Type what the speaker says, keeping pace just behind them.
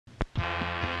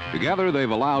Together,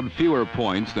 they've allowed fewer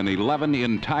points than 11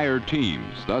 entire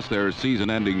teams. Thus, their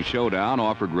season-ending showdown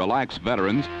offered relaxed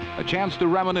veterans a chance to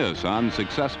reminisce on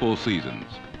successful seasons.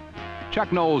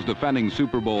 Chuck Noll's defending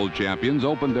Super Bowl champions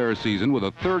opened their season with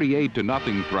a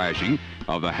 38-0 thrashing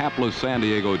of the hapless San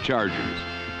Diego Chargers.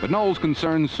 But Noll's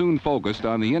concerns soon focused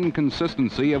on the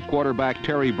inconsistency of quarterback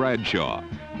Terry Bradshaw,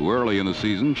 who early in the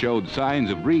season showed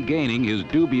signs of regaining his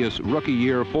dubious rookie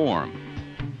year form.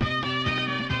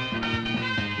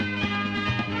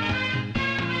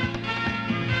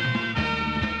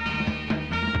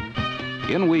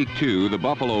 In Week 2, the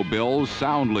Buffalo Bills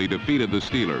soundly defeated the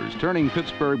Steelers, turning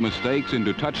Pittsburgh mistakes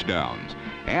into touchdowns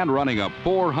and running up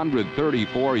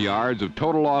 434 yards of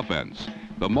total offense,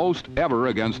 the most ever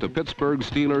against a Pittsburgh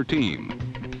Steeler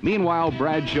team. Meanwhile,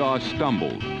 Bradshaw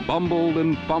stumbled, bumbled,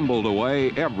 and fumbled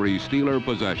away every Steeler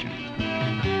possession.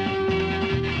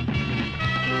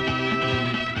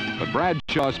 But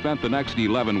Bradshaw spent the next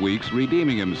 11 weeks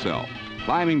redeeming himself,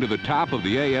 climbing to the top of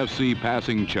the AFC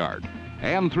passing chart.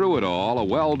 And through it all, a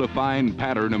well-defined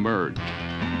pattern emerged.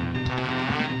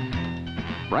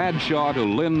 Bradshaw to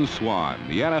Lynn Swann,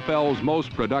 the NFL's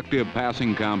most productive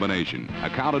passing combination,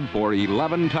 accounted for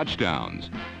 11 touchdowns.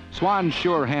 Swann's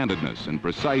sure-handedness and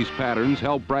precise patterns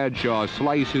helped Bradshaw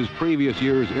slice his previous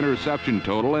year's interception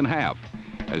total in half,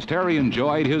 as Terry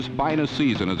enjoyed his finest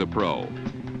season as a pro.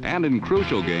 And in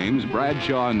crucial games,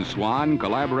 Bradshaw and Swann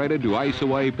collaborated to ice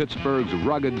away Pittsburgh's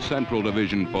rugged Central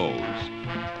Division foes.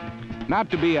 Not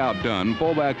to be outdone,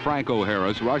 fullback Franco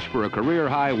Harris rushed for a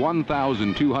career-high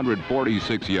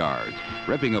 1,246 yards,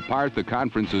 ripping apart the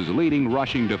conference's leading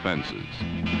rushing defenses.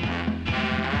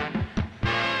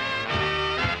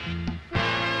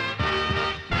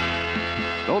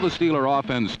 Though the Steeler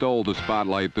offense stole the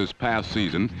spotlight this past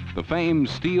season, the famed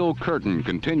Steel Curtain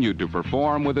continued to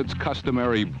perform with its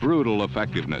customary brutal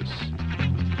effectiveness.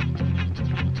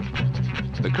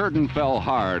 The curtain fell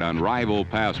hard on rival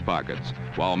pass pockets,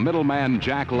 while middleman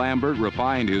Jack Lambert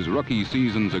refined his rookie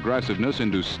season's aggressiveness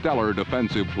into stellar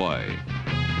defensive play.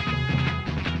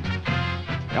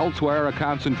 Elsewhere, a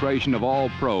concentration of all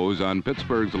pros on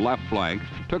Pittsburgh's left flank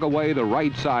took away the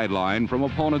right sideline from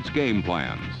opponents' game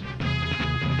plans.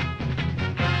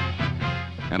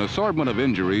 An assortment of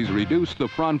injuries reduced the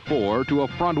front four to a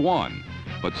front one,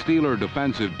 but Steeler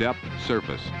defensive depth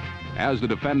surfaced as the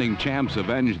defending champs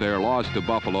avenged their loss to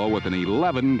Buffalo with an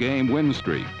 11-game win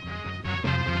streak.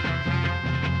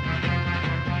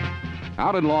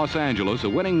 Out in Los Angeles, a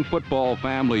winning football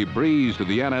family breezed to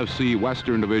the NFC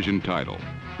Western Division title.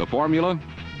 The formula?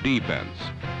 Defense.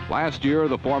 Last year,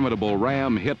 the formidable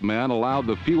Ram Hitmen allowed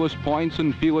the fewest points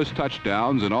and fewest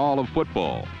touchdowns in all of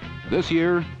football. This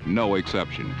year, no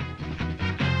exception.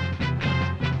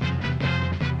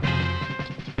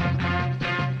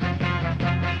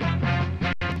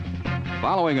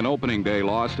 Following an opening day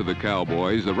loss to the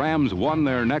Cowboys, the Rams won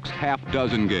their next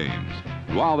half-dozen games.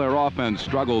 While their offense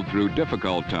struggled through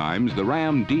difficult times, the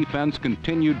Ram defense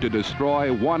continued to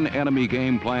destroy one enemy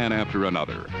game plan after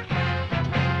another.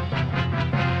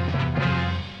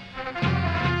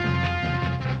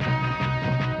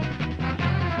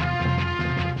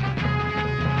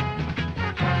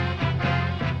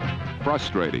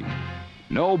 Frustrating.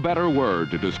 No better word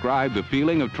to describe the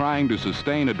feeling of trying to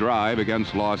sustain a drive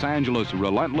against Los Angeles'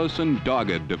 relentless and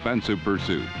dogged defensive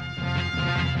pursuit.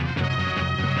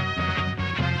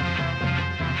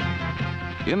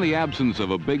 In the absence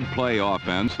of a big play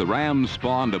offense, the Rams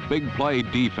spawned a big play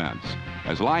defense,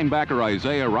 as linebacker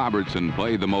Isaiah Robertson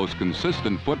played the most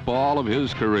consistent football of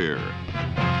his career.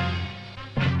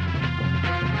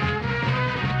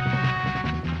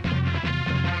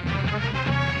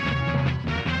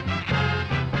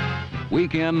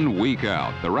 Week in, week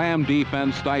out, the Ram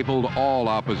defense stifled all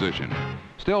opposition.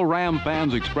 Still, Ram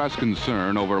fans expressed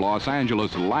concern over Los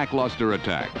Angeles' lackluster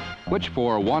attack, which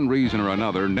for one reason or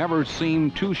another never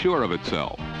seemed too sure of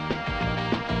itself.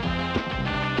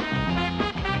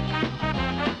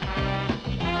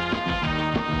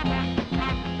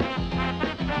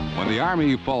 When the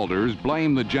Army falters,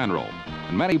 blame the general,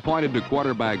 and many pointed to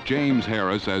quarterback James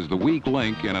Harris as the weak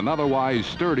link in an otherwise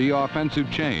sturdy offensive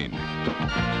chain.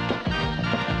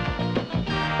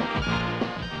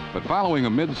 But following a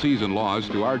mid-season loss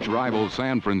to arch-rival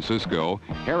San Francisco,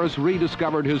 Harris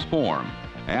rediscovered his form,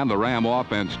 and the Ram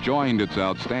offense joined its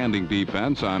outstanding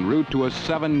defense en route to a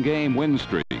 7-game win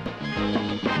streak.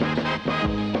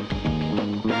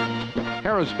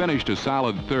 Harris finished a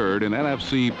solid third in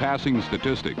NFC passing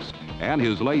statistics, and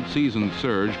his late-season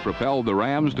surge propelled the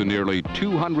Rams to nearly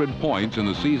 200 points in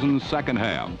the season's second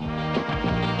half.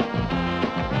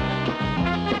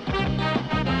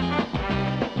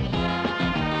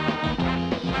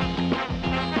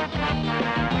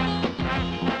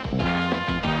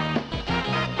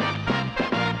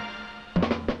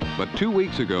 2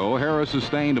 weeks ago, Harris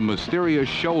sustained a mysterious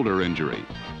shoulder injury.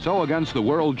 So against the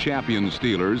world champion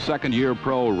Steelers, second-year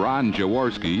pro Ron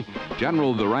Jaworski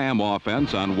generaled the Ram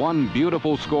offense on one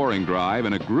beautiful scoring drive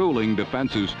and a grueling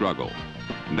defensive struggle.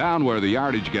 And down where the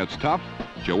yardage gets tough,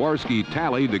 Jaworski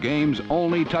tallied the game's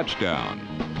only touchdown.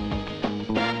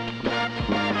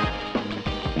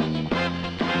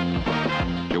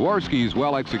 Jaworski's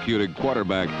well-executed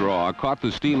quarterback draw caught the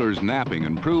Steelers napping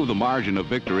and proved the margin of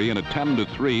victory in a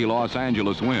 10-3 Los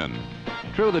Angeles win.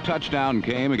 True, the touchdown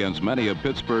came against many of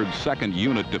Pittsburgh's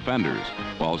second-unit defenders,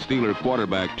 while Steeler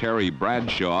quarterback Terry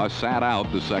Bradshaw sat out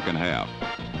the second half.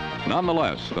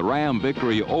 Nonetheless, the Ram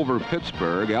victory over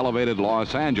Pittsburgh elevated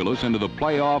Los Angeles into the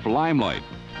playoff limelight.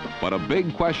 But a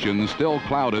big question still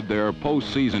clouded their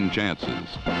postseason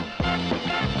chances.